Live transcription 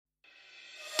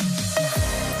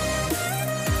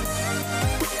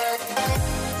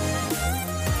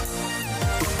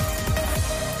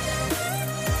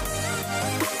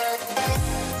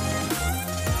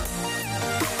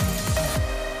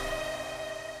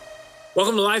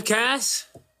Welcome to Livecast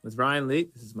with Ryan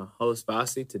Leak. This is my host,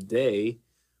 Vasi. Today,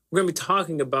 we're going to be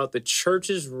talking about the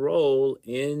church's role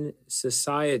in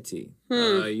society.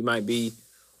 You might be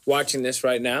watching this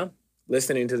right now,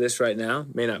 listening to this right now.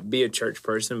 May not be a church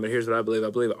person, but here's what I believe. I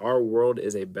believe our world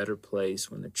is a better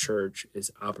place when the church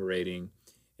is operating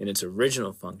in its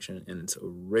original function and its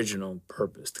original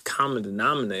purpose. The common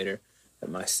denominator that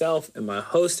myself and my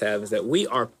host have is that we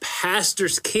are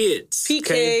pastors' kids.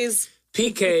 PKs. Okay?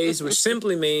 PKs, which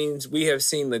simply means we have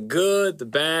seen the good, the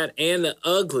bad, and the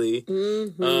ugly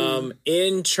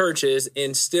in churches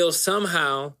and still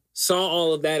somehow saw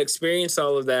all of that, experienced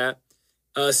all of that,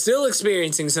 still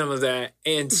experiencing some of that,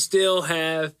 and still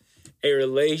have a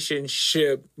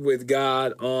relationship with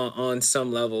God on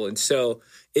some level. And so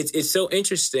it's so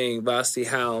interesting, Vasti,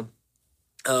 how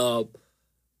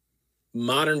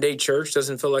modern day church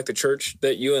doesn't feel like the church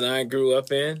that you and I grew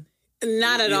up in.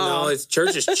 Not at all.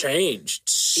 Church has changed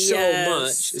so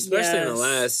much, especially in the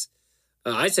last,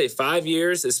 I'd say 5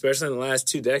 years, especially in the last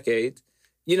 2 decades.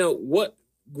 You know,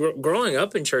 growing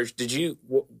up in church,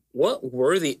 what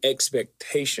were the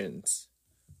expectations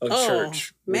of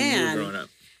church when you were growing up?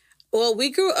 Well, we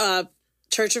grew up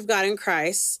Church of God in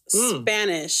Christ,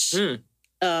 Spanish.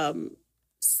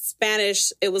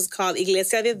 Spanish, it was called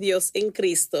Iglesia de Dios en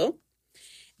Cristo.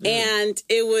 And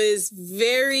it was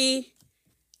very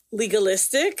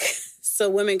legalistic, so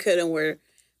women couldn't wear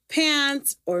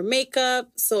pants or makeup.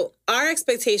 So our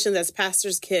expectations as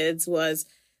pastors' kids was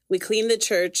we cleaned the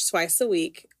church twice a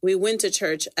week. We went to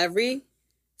church every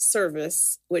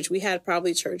service, which we had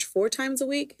probably church 4 times a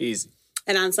week. Easy.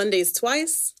 And on Sundays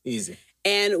twice. Easy.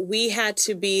 And we had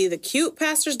to be the cute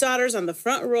pastor's daughters on the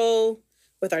front row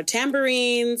with our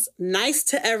tambourines, nice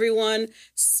to everyone,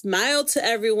 smile to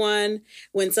everyone.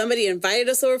 When somebody invited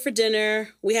us over for dinner,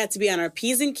 we had to be on our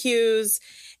P's and Q's.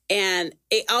 And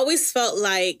it always felt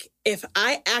like if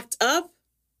I act up,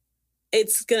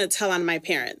 it's going to tell on my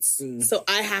parents. So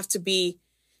I have to be,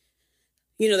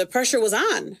 the pressure was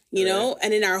on, you know?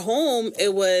 And in our home,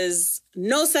 it was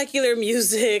no secular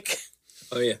music.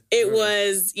 Oh, yeah. It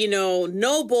was,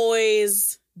 no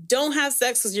boys. Don't have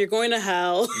sex because you're going to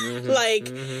hell.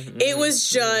 It was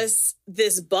just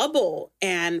this bubble.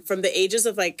 And from the ages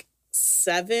of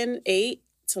 7, 8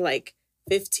 to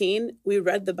 15, we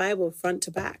read the Bible front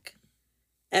to back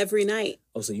every night.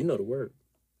 Oh, so you know the word.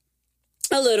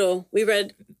 A little. We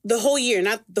read the whole year,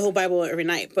 not the whole Bible every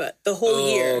night, but the whole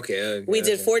year. Okay. We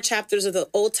did 4 chapters of the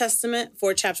Old Testament,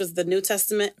 4 chapters of the New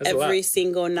Testament every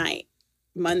single night,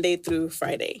 Monday through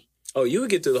Friday. Oh, you would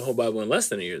get through the whole Bible in less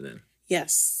than a year then.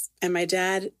 Yes. And my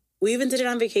dad, we even did it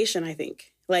on vacation, I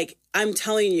think. I'm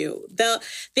telling you, the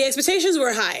expectations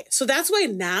were high. So that's why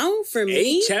now, for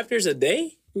me... 8 chapters a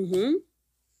day? Mm-hmm.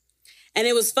 And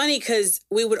it was funny because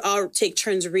we would all take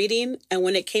turns reading. And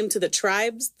when it came to the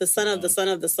tribes, the son of the son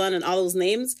of the son, and all those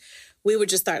names, we would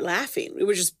just start laughing. We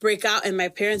would just break out, and my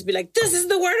parents would be like, this is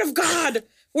the word of God.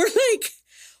 We're like...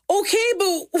 Okay,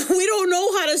 but we don't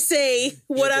know how to say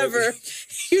whatever.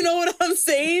 You know what I'm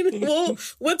saying? Well,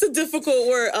 what's a difficult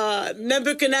word?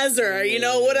 Nebuchadnezzar,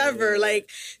 whatever.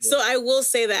 So I will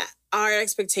say that our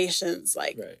expectations,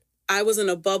 I was in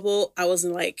a bubble. I was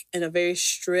in a very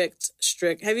strict.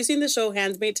 Have you seen the show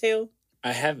Handmaid's Tale?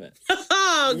 I haven't.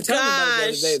 Oh, you gosh. told me about it the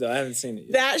other day, though. I haven't seen it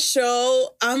yet. That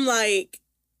show, I'm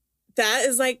that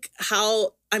is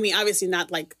how, obviously not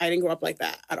I didn't grow up like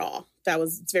that at all.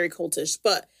 It's very cultish,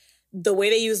 but the way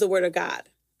they use the word of God,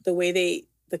 the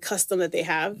custom that they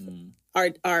have,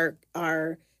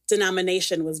 our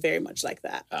denomination was very much like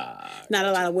that. Not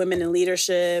a lot of women in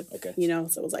leadership, so it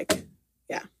was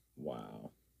yeah.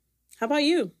 Wow. How about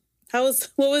you?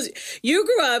 You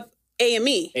grew up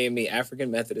AME? AME, African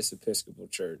Methodist Episcopal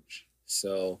Church.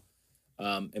 So,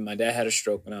 and my dad had a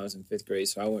stroke when I was in 5th grade,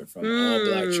 so I went from all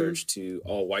black church to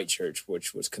all white church,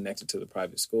 which was connected to the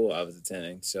private school I was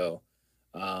attending. So,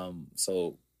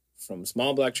 from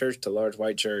small black church to large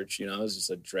white church, it was just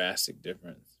a drastic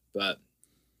difference. But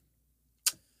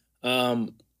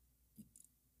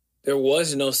there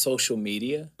was no social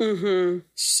media. Mm-hmm.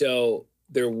 So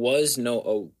there was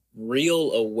no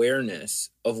real awareness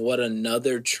of what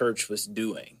another church was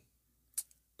doing.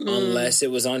 Unless it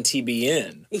was on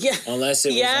TBN. Yeah. Unless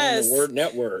it was on the Word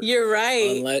Network. You're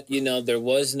right. Unless, there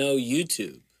was no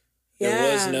YouTube.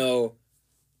 There was no...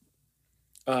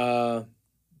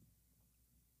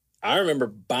 I remember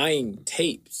buying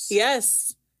tapes.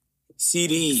 Yes.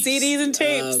 CDs. CDs and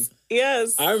tapes.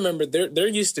 Yes. I remember there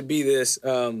used to be this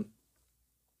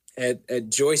at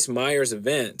Joyce Meyer's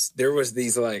events. There was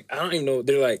these I don't even know,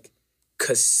 they're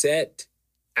cassette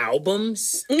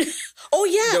albums. Oh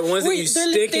yeah, The ones that you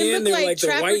stick they in, look they're like the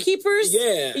Trapper white Keepers.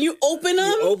 Yeah. You open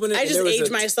them. open it, I and just there was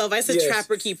aged myself. I said Yes.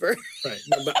 Trapper Keeper. Right.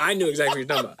 No, but I knew exactly what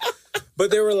you're talking about.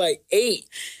 But there were like 8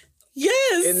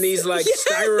 Yes. in these like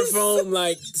styrofoam,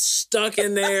 like stuck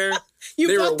in there. You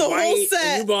They bought were the whole white, set.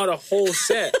 and you bought a whole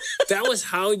set. That was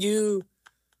how you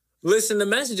listen to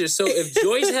messages. So if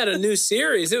Joyce had a new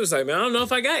series, it was like, man, I don't know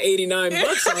if I got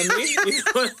 $89 on me. You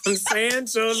know what I'm saying?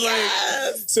 So it's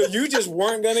like, so you just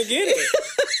weren't gonna get it.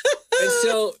 And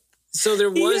so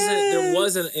there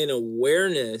wasn't an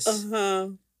awareness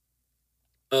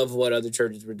of what other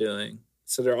churches were doing.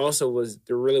 So there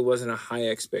really wasn't a high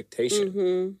expectation.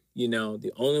 Mm-hmm. You know,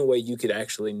 the only way you could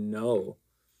actually know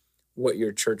what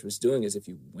your church was doing is if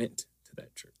you went to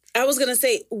that church. I was gonna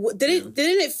say, didn't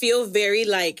it feel very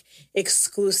like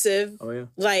exclusive? Oh yeah.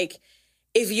 Like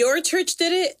if your church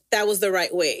did it, that was the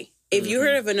right way. If you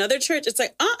heard of another church, it's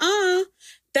like,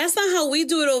 that's not how we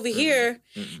do it over here.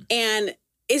 Mm-hmm. And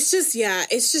it's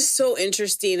just so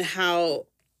interesting how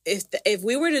if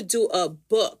we were to do a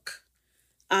book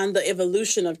on the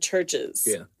evolution of churches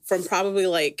from probably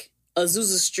like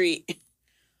Azusa Street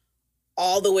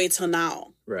all the way till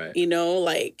now, right? You know,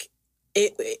 like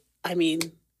I mean,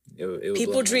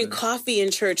 people drink coffee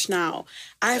in church now.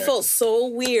 I felt so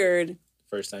weird.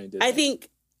 First time you did. I think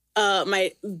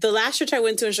the last church I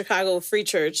went to in Chicago, Free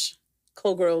Church,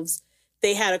 Colgroves,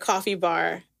 they had a coffee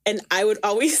bar, and I would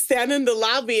always stand in the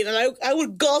lobby and I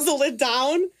would guzzle it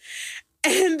down.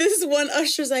 And this one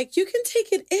usher's like, "You can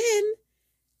take it in,"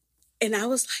 and I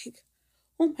was like,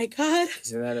 "Oh my God.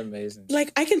 Isn't that amazing?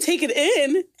 Like, I can take it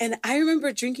in." And I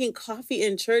remember drinking coffee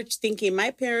in church thinking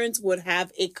my parents would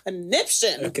have a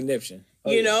conniption. A conniption.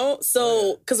 Oh, you know?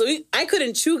 So, because I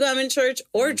couldn't chew gum in church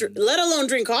or let alone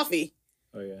drink coffee.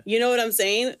 Oh, yeah. You know what I'm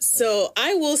saying? So,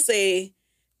 I will say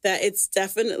that it's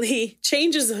definitely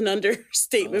changes an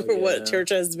understatement for what church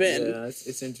has been. Yeah,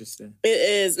 it's interesting. It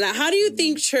is. Now, how do you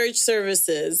think church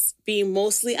services being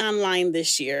mostly online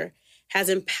this year has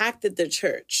impacted the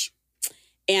church?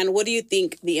 And what do you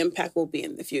think the impact will be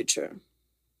in the future?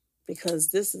 Because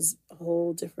this is a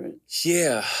whole different.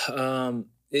 Yeah,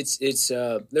 it's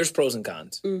there's pros and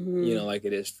cons. You know, like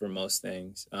it is for most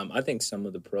things. I think some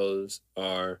of the pros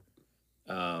are,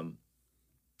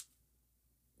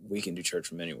 we can do church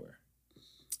from anywhere.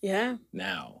 Yeah.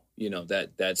 Now, you know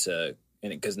that's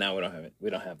because now we don't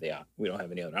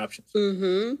have any other options.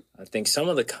 I think some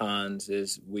of the cons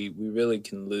is we really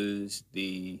can lose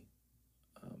the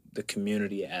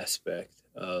community aspect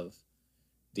of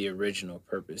the original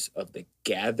purpose of the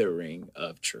gathering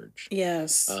of church.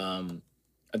 Yes.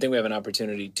 I think we have an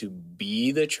opportunity to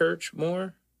be the church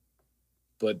more,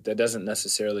 but that doesn't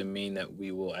necessarily mean that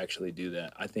we will actually do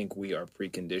that. I think we are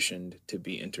preconditioned to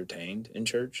be entertained in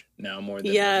church now more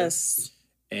than ever.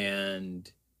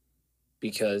 And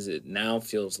because it now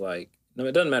feels like, no,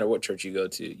 it doesn't matter what church you go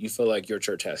to, you feel like your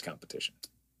church has competition.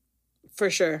 For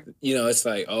sure. You know, it's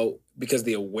like, because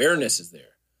the awareness is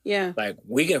there. Yeah. Like,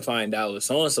 we can find out what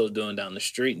so-and-so's doing down the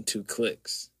street in 2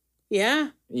 clicks.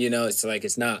 Yeah. You know, it's like,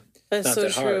 it's not That's so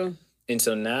that hard. true. And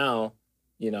so now,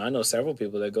 you know, I know several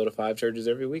people that go to 5 churches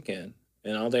every weekend,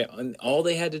 and all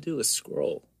they had to do was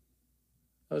scroll.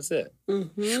 That was it.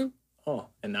 Oh,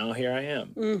 and now here I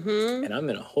am. And I'm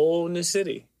in a whole new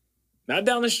city. Not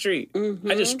down the street.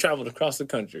 I just traveled across the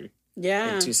country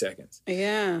in 2 seconds.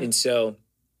 Yeah. And so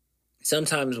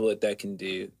sometimes what that can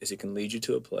do is it can lead you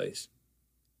to a place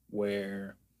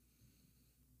where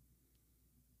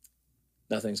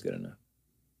nothing's good enough.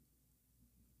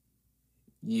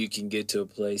 You can get to a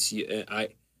place,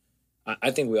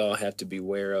 I think we all have to be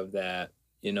aware of that,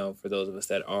 you know, for those of us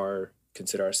that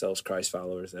consider ourselves Christ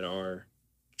followers, that are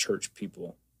church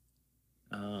people.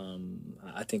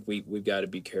 I think we've got to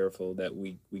be careful that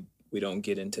we don't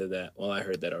get into that. Well, I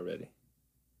heard that already.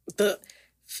 The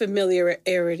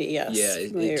familiarity, yes. Yeah,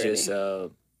 it just,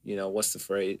 you know, what's the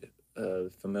phrase?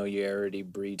 Familiarity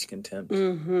breeds contempt,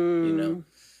 you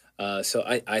know? So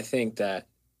I think that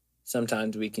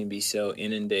sometimes we can be so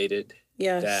inundated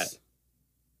that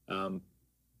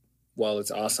while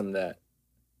it's awesome that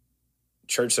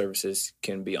church services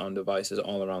can be on devices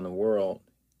all around the world,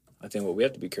 I think what we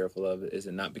have to be careful of is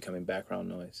it not becoming background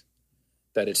noise.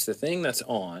 That it's the thing that's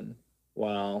on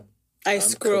while I'm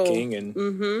cooking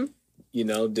and, you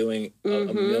know, doing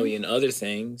a million other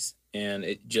things, and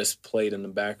it just played in the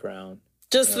background.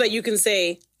 Just so that you can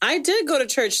say, I did go to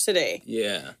church today.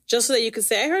 Yeah. Just so that you can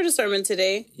say, I heard a sermon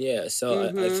today. Yeah, so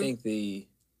I think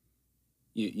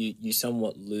you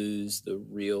somewhat lose the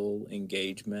real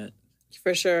engagement.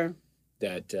 For sure.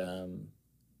 That,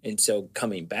 and so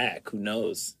coming back, who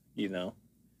knows, you know?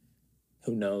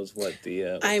 who knows what the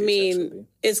what I the effects will be. mean,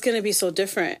 it's going to be so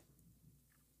different.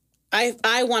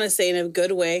 I want to say in a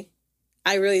good way.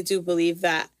 I really do believe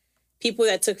that people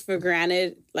that took for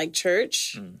granted, like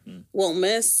church, won't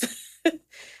miss.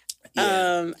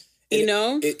 Yeah. You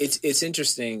know? It's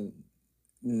interesting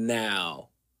now,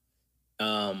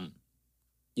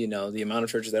 you know, the amount of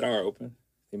churches that are open,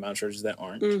 the amount of churches that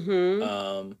aren't.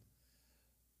 Mm-hmm.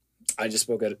 I just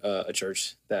spoke at a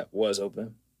church that was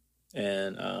open,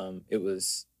 and it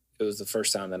was the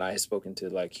first time that I had spoken to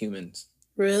like humans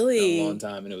Really? in a long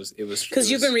time, and it was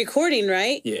because you've been recording,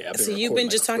 right? Yeah, I've been so you've recording been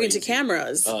like just talking to crazy.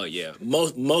 cameras. Oh yeah,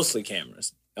 mostly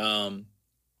cameras. Even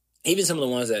some of the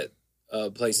ones that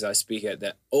places I speak at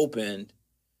that opened,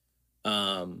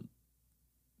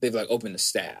 they've like opened the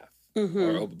staff.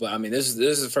 Mm-hmm. But I mean, this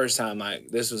is the first time like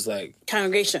this was like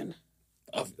Congregation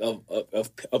of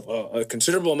a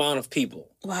considerable amount of people.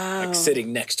 Wow. Like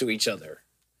sitting next to each other.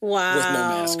 Wow. With no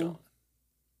mask on.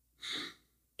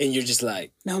 And you're just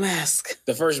like... No mask.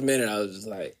 The first minute I was just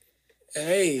like,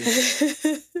 hey.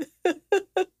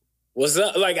 What's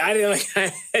up? Like, I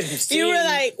hadn't seen... You were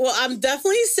like, well, I'm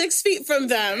definitely 6 feet from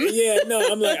them. Yeah,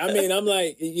 no, I'm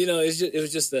like, you know, it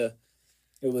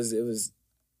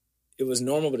was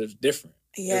normal, but it was different.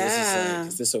 Yeah. It was just like,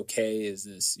 is this okay? Is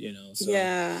this, you know? So,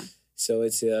 yeah. So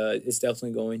it's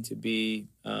definitely going to be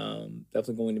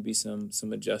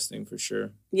some adjusting for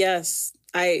sure. Yes,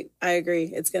 I agree.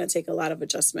 It's going to take a lot of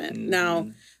adjustment. Mm-hmm. Now,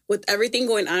 with everything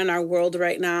going on in our world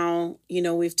right now, you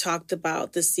know, we've talked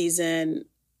about this season,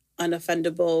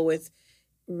 Unoffendable, with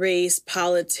race,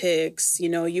 politics. You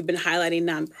know, you've been highlighting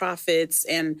nonprofits,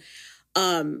 and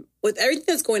with everything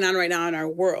that's going on right now in our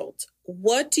world,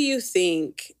 what do you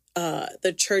think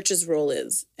the church's role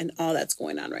is in all that's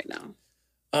going on right now?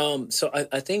 So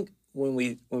I think when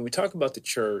we talk about the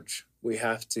church, we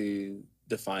have to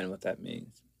define what that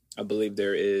means. I believe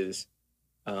there is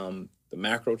the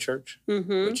macro church,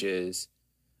 which is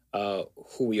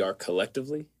who we are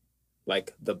collectively,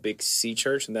 like the big C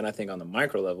church. And then I think on the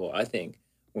micro level, I think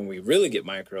when we really get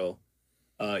micro,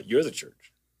 you're the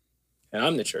church and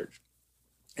I'm the church.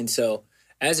 And so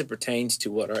as it pertains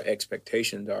to what our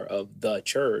expectations are of the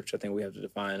church, I think we have to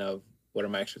define of what are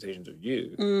my expectations of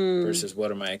you versus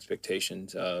what are my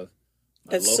expectations of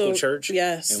my local church?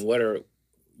 Yes. And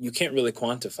you can't really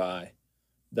quantify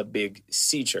the big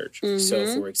C church.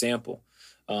 So, for example,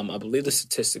 I believe the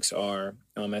statistics are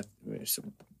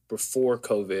before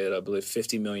COVID, I believe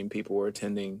 50 million people were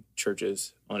attending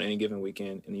churches on any given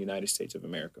weekend in the United States of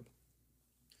America.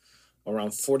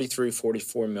 Around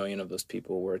 44 million of those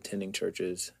people were attending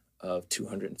churches of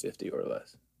 250 or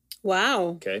less. Wow.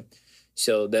 Okay.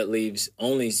 So that leaves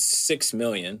only 6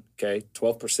 million, okay,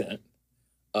 12%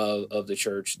 of the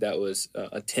church that was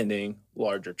attending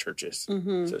larger churches, so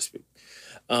to speak.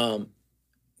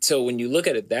 So when you look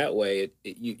at it that way,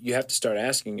 you have to start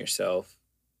asking yourself,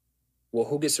 well,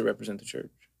 who gets to represent the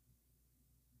church?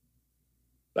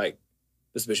 Like,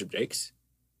 does Bishop Jakes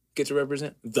get to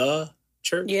represent the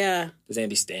church? Yeah. Does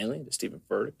Andy Stanley? Does Stephen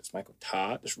Furtick? Does Michael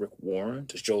Todd? Does Rick Warren?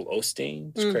 Does Joel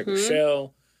Osteen? Does Craig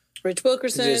Rochelle? Rich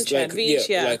Wilkerson, Chad Veach,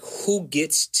 Like, who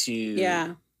gets to...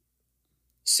 Yeah.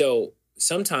 So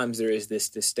sometimes there is this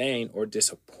disdain or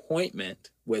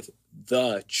disappointment with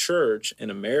the church in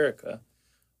America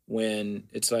when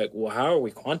it's like, well, how are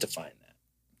we quantifying that?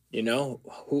 You know,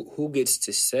 who gets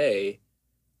to say...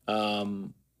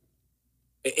 and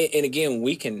again,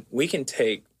 we can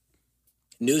take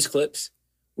news clips,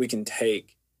 we can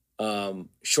take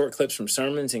short clips from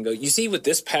sermons and go, you see what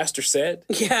this pastor said?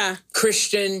 Yeah.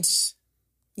 Christians.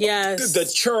 Yes. The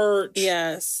church.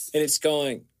 Yes. And it's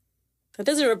going. That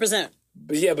doesn't represent.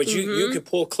 But yeah, but you could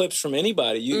pull clips from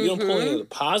anybody. You don't pull any of the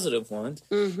positive ones.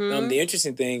 The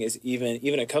interesting thing is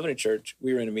even at Covenant Church,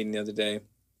 we were in a meeting the other day,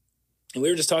 and we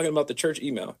were just talking about the church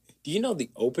email. Do you know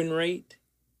the open rate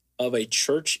of a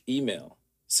church email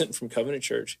sent from Covenant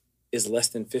Church is less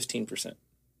than 15%?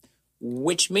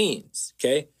 Which means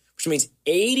 85%.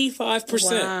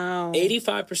 Wow.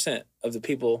 85% of the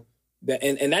people that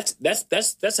and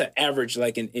that's an average,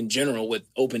 like in general with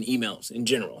open emails in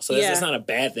general. So that's not a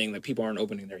bad thing that people aren't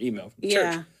opening their email from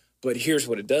church. But here's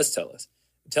what it does tell us.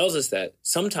 It tells us that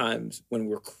sometimes when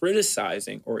we're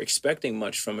criticizing or expecting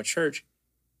much from a church,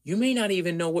 you may not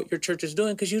even know what your church is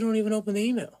doing because you don't even open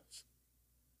the emails.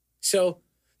 So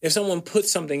if someone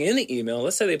puts something in the email,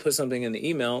 let's say they put something in the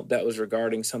email that was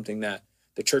regarding something that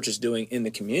the church is doing in the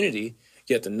community,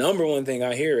 yet the number one thing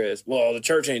I hear is, well, the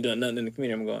church ain't doing nothing in the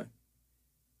community. I'm going,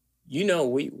 you know,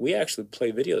 we actually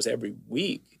play videos every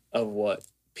week of what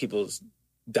people's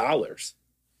dollars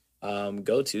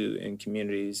go to in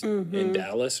communities in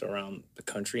Dallas, around the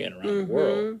country, and around the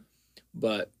world.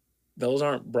 But those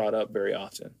aren't brought up very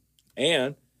often.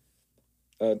 And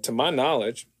to my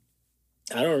knowledge,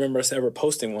 I don't remember us ever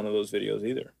posting one of those videos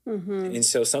either. And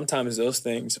so sometimes those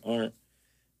things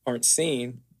aren't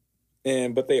seen,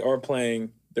 but they are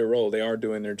playing their role. They are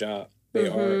doing their job. They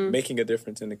are making a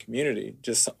difference in the community,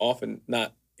 just often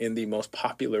not in the most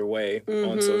popular way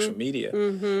on social media.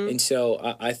 And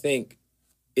so I think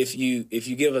if you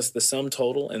give us the sum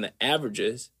total and the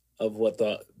averages of what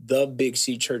the Big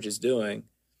C Church is doing,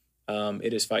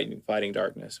 it is fighting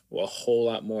darkness a whole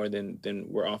lot more than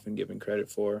we're often given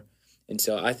credit for. And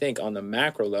so I think on the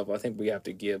macro level, I think we have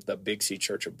to give the Big C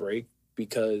Church a break,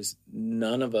 because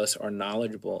none of us are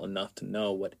knowledgeable enough to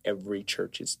know what every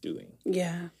church is doing.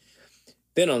 Yeah.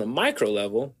 Then on the micro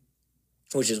level,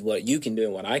 which is what you can do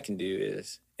and what I can do,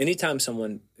 is anytime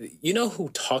someone, you know who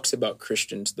talks about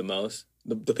Christians the most?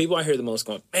 The people I hear the most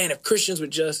going, man, if Christians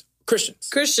would just,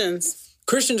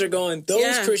 Christians are going,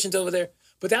 those Christians over there.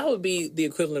 But that would be the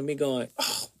equivalent of me going,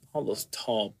 oh, all those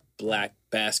tall black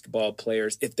basketball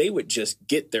players, if they would just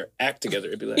get their act together,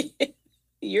 it'd be like,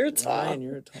 you're tall. Ryan,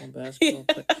 you're a tall basketball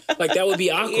player. Like, that would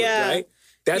be awkward, right?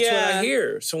 That's what I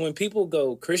hear. So when people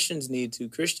go, Christians,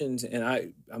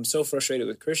 and I'm so frustrated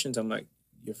with Christians, I'm like,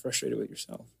 you're frustrated with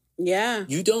yourself. Yeah.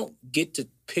 You don't get to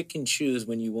pick and choose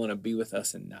when you want to be with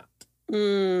us and not.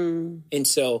 And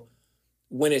so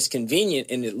when it's convenient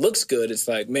and it looks good, it's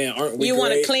like, man, aren't we great? You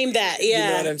want to claim that. Yeah.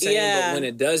 You know what I'm saying? Yeah. But when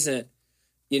it doesn't,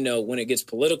 when it gets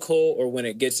political, or when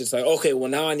it's like, okay, well,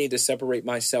 now I need to separate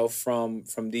myself from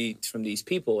these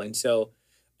people. And so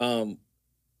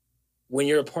when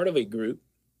you're a part of a group,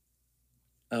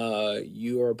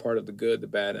 you are a part of the good, the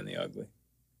bad, and the ugly.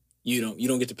 You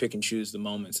don't get to pick and choose the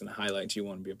moments and the highlights you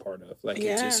want to be a part of. Like,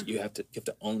 it's just, you have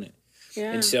to own it.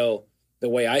 Yeah. And so the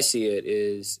way I see it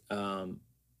is,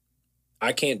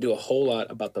 I can't do a whole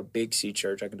lot about the Big C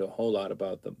Church. I can do a whole lot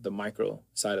about the micro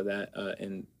side of that.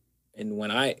 And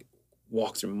when I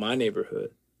walk through my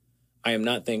neighborhood, I am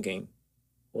not thinking,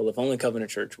 well, if only Covenant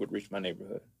Church would reach my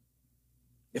neighborhood.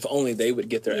 If only they would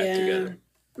get their act together.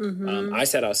 I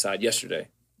sat outside yesterday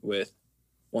with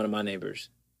one of my neighbors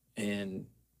and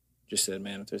just said,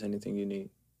 man, if there's anything you need,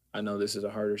 I know this is a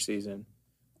harder season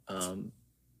than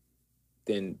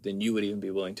you would even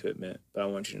be willing to admit. But I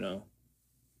want you to know,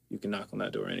 you can knock on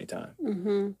that door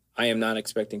anytime. I am not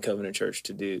expecting Covenant Church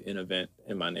to do an event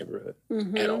in my neighborhood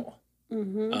at all.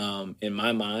 In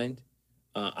my mind,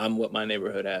 I'm what my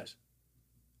neighborhood has.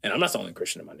 And I'm not the only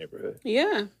Christian in my neighborhood.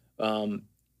 Yeah. But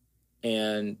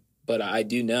I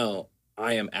do know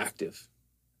I am active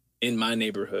in my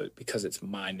neighborhood because it's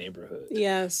my neighborhood.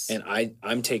 Yes. And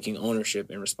I'm taking ownership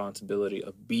and responsibility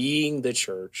of being the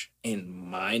church in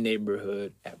my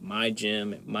neighborhood, at my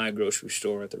gym, at my grocery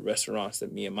store, at the restaurants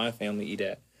that me and my family eat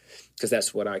at, because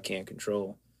that's what I can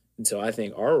control. And so I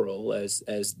think our role as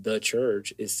the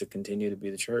church is to continue to be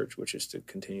the church, which is to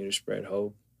continue to spread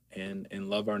hope and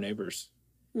love our neighbors.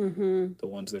 The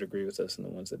ones that agree with us and the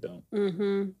ones that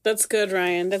don't. That's good,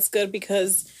 Ryan. That's good,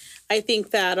 because I think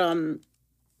that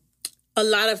a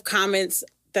lot of comments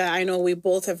that I know we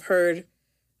both have heard,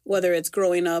 whether it's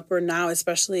growing up or now,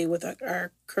 especially with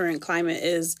our current climate,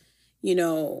 is,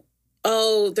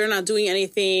 oh, they're not doing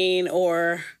anything,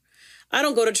 or I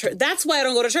don't go to church. That's why I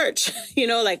don't go to church.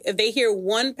 Like, if they hear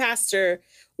one pastor,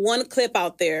 one clip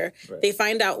out there, they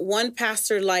find out one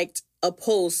pastor liked a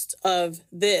post of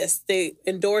this, they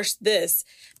endorsed this.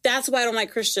 That's why I don't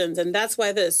like Christians, and that's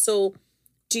why this. So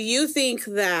do you think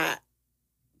that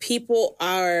people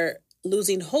are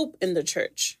losing hope in the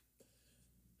church?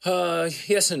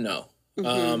 Yes and no.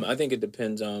 I think it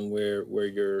depends on where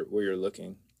you're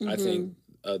looking. I think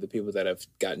the people that have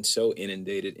gotten so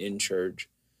inundated in church,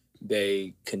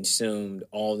 they consumed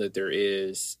all that there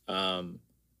is.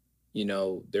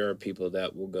 There are people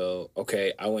that will go,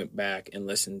 okay, I went back and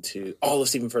listened to all of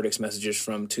Stephen Furtick's messages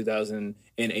from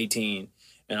 2018,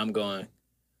 and I'm going,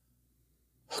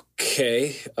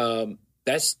 okay,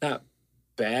 that's not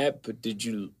bad, but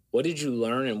what did you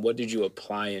learn and what did you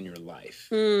apply in your life?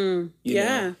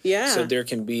 Yeah. So there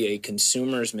can be a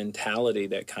consumer's mentality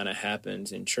that kind of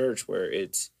happens in church where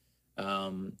it's,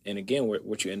 and again,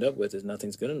 what you end up with is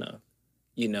nothing's good enough.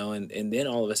 And then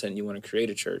all of a sudden you want to create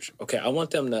a church. Okay, I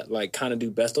want them to like kind of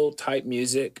do Bethel type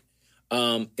music.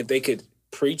 If they could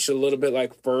preach a little bit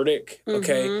like Furtick,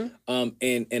 okay,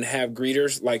 and have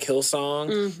greeters like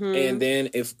Hillsong, and then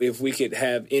if we could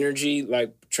have energy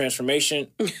like Transformation,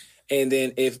 and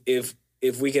then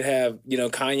if we could have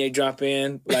Kanye drop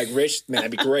in like Rich, man,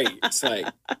 that'd be great. It's like,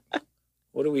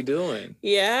 what are we doing?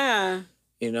 Yeah.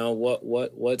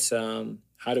 What's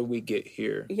how do we get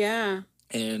here? Yeah.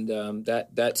 And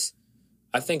that's,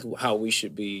 I think, how we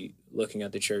should be looking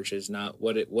at the church as not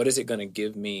what is it going to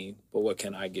give me, but what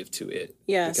can I give to it?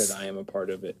 Yes. Because I am a part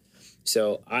of it.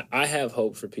 So I have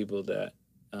hope for people that,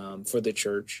 for the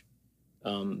church.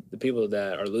 The people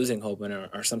that are losing hope in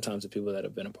are sometimes the people that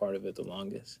have been a part of it the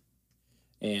longest.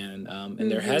 And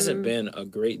there hasn't been a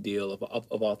great deal of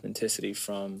authenticity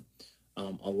from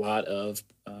a lot of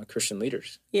Christian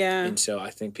leaders. Yeah. And so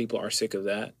I think people are sick of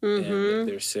that. And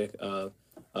they're sick of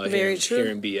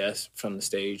hearing BS from the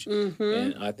stage.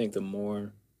 And I think the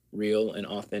more real and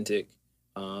authentic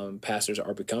pastors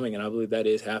are becoming, and I believe that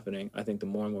is happening, I think the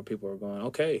more and more people are going,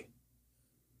 okay,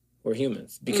 we're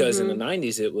humans. Because in the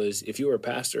 90s, it was, if you were a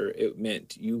pastor, it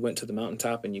meant you went to the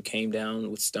mountaintop and you came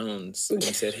down with stones and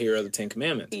said, here are the 10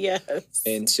 Commandments. Yes.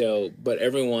 And so, but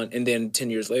everyone, and then 10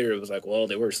 years later, it was like, well,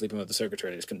 they were sleeping with the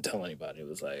secretary. They just couldn't tell anybody. It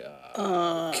was like,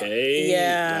 okay.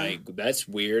 Yeah. Like, that's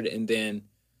weird. And then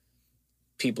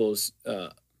people's,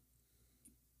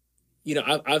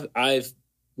 I've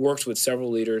worked with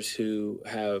several leaders who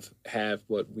have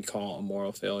what we call a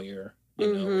moral failure.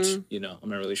 Which, I'm not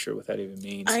really sure what that even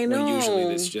means. I know. When usually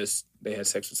it's just they had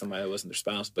sex with somebody that wasn't their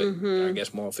spouse, but I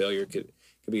guess moral failure could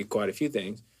be quite a few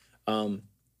things. But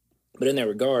in that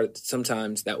regard,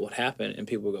 sometimes that will happen and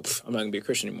people will go, I'm not going to be a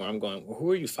Christian anymore. I'm going, well, who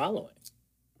are you following?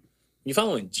 You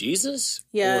following Jesus?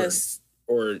 Yes.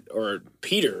 Or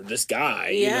Peter, this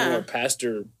guy, or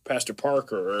Pastor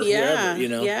Parker or whoever,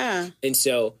 Yeah. And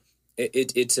so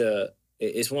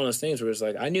it's one of those things where it's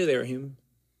like, I knew they were human.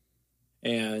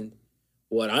 And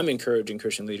what I'm encouraging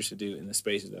Christian leaders to do in the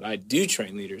spaces that I do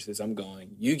train leaders is I'm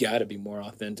going, you got to be more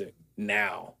authentic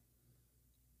now.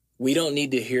 We don't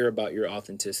need to hear about your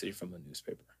authenticity from a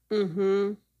newspaper.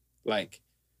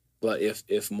 But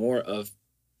if more of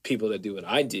people that do what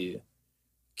I do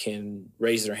can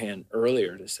raise their hand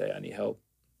earlier to say, I need help,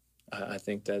 I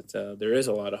think that there is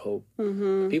a lot of hope.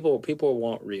 People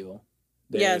want real.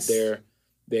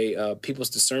 People's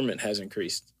discernment has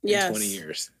increased in 20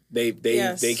 years. They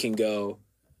can go,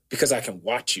 because I can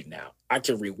watch you now. I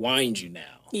can rewind you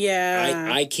now.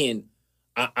 Yeah.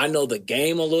 I know the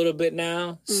game a little bit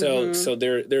now. So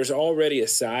there's already a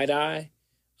side eye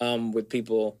with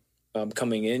people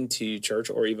coming into church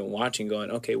or even watching,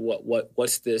 going, okay,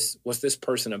 what's this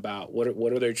person about?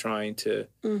 What are they trying to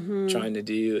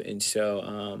do? And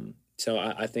so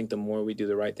I think the more we do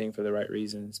the right thing for the right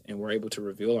reasons, and we're able to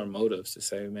reveal our motives to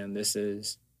say, man, this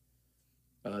is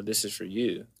for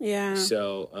you. Yeah.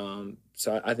 So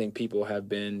I think people have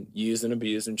been used and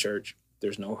abused in church.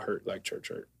 There's no hurt like church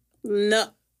hurt. No.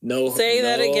 Say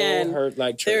that again. Hurt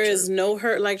like church. There is no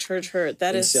hurt like church hurt.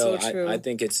 That is so true. I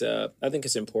think it's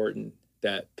important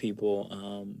that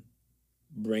people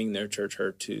bring their church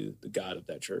hurt to the God of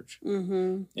that church,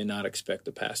 and not expect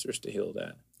the pastors to heal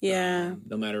that. Yeah.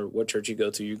 No matter what church you go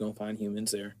to, you're going to find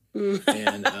humans there.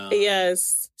 And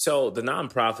yes. So the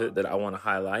nonprofit that I want to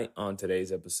highlight on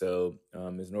today's episode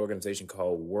is an organization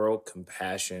called World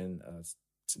Compassion.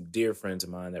 Some dear friends of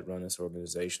mine that run this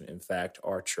organization. In fact,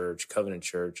 our church, Covenant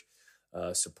Church,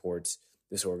 supports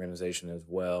this organization as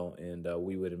well. And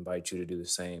we would invite you to do the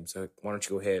same. So why don't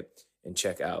you go ahead and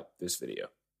check out this video.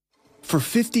 For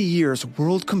 50 years,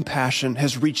 World Compassion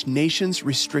has reached nations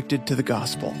restricted to the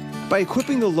gospel. By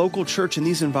equipping the local church in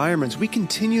these environments, we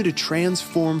continue to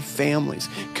transform families,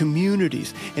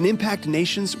 communities, and impact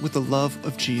nations with the love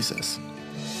of Jesus.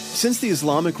 Since the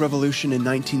Islamic Revolution in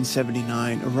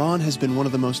 1979, Iran has been one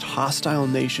of the most hostile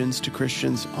nations to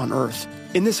Christians on earth.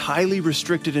 In this highly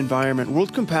restricted environment,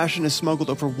 World Compassion has smuggled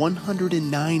over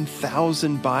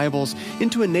 109,000 Bibles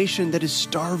into a nation that is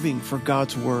starving for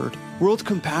God's Word. World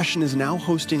Compassion is now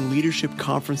hosting leadership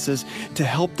conferences to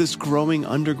help this growing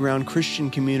underground Christian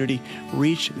community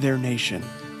reach their nation.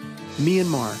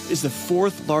 Myanmar is the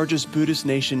fourth largest Buddhist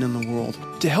nation in the world.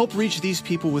 To help reach these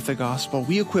people with the gospel,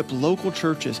 we equip local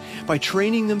churches by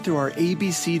training them through our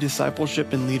ABC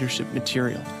discipleship and leadership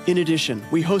material. In addition,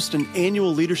 we host an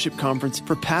annual leadership conference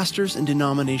for pastors and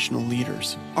denominational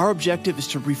leaders. Our objective is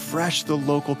to refresh the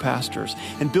local pastors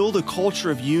and build a culture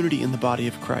of unity in the body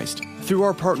of Christ. Through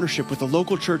our partnership with a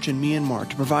local church in Myanmar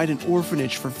to provide an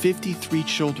orphanage for 53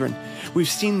 children, we've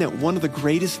seen that one of the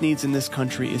greatest needs in this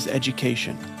country is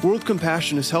education. World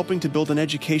Compassion is helping to build an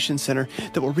education center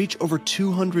that will reach over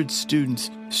 200 students.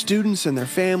 Students and their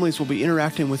families will be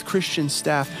interacting with Christian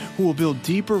staff who will build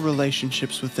deeper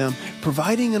relationships with them,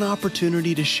 providing an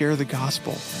opportunity to share the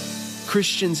gospel.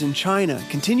 Christians in China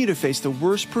continue to face the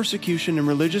worst persecution and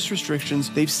religious restrictions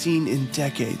they've seen in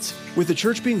decades. With the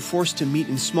church being forced to meet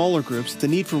in smaller groups, the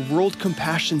need for World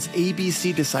Compassion's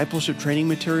ABC discipleship training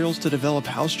materials to develop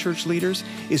house church leaders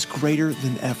is greater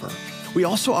than ever. We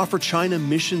also offer China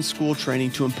Mission School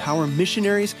training to empower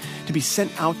missionaries to be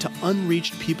sent out to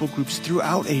unreached people groups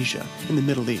throughout Asia and the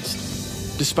Middle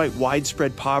East. Despite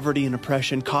widespread poverty and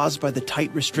oppression caused by the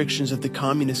tight restrictions of the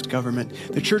communist government,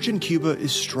 the church in Cuba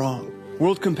is strong.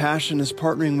 World Compassion is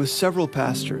partnering with several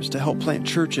pastors to help plant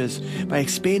churches by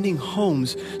expanding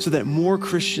homes so that more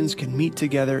Christians can meet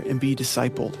together and be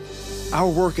discipled. Our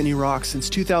work in Iraq since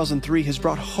 2003 has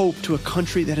brought hope to a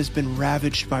country that has been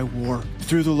ravaged by war.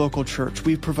 Through the local church,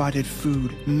 we've provided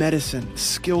food, medicine,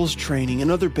 skills training,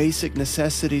 and other basic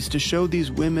necessities to show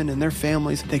these women and their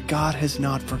families that God has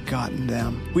not forgotten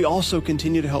them. We also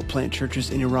continue to help plant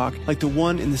churches in Iraq, like the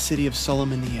one in the city of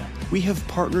Sulaymaniyah. We have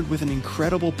partnered with an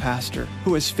incredible pastor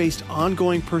who has faced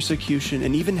ongoing persecution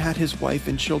and even had his wife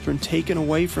and children taken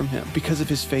away from him because of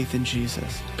his faith in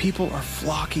Jesus. People are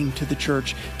flocking to the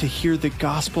church to hear the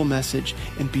gospel message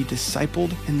and be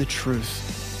discipled in the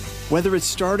truth. Whether it's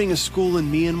starting a school in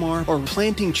Myanmar or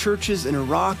planting churches in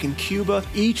Iraq and Cuba,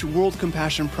 each World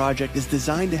Compassion project is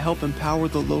designed to help empower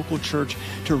the local church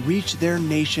to reach their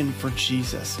nation for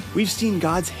Jesus. We've seen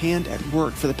God's hand at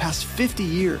work for the past 50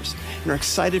 years and are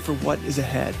excited for what is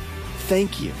ahead.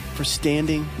 Thank you for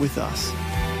standing with us.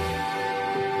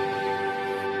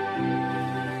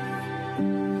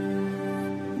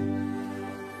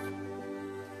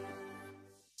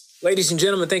 Ladies and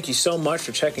gentlemen, thank you so much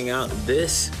for checking out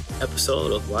this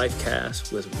episode of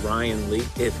Lifecast with Ryan Lee.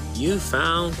 If you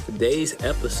found today's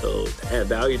episode to add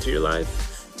value to your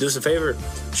life, do us a favor,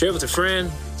 share it with a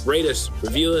friend, rate us,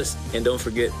 review us, and don't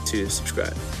forget to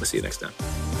subscribe. We'll see you next time.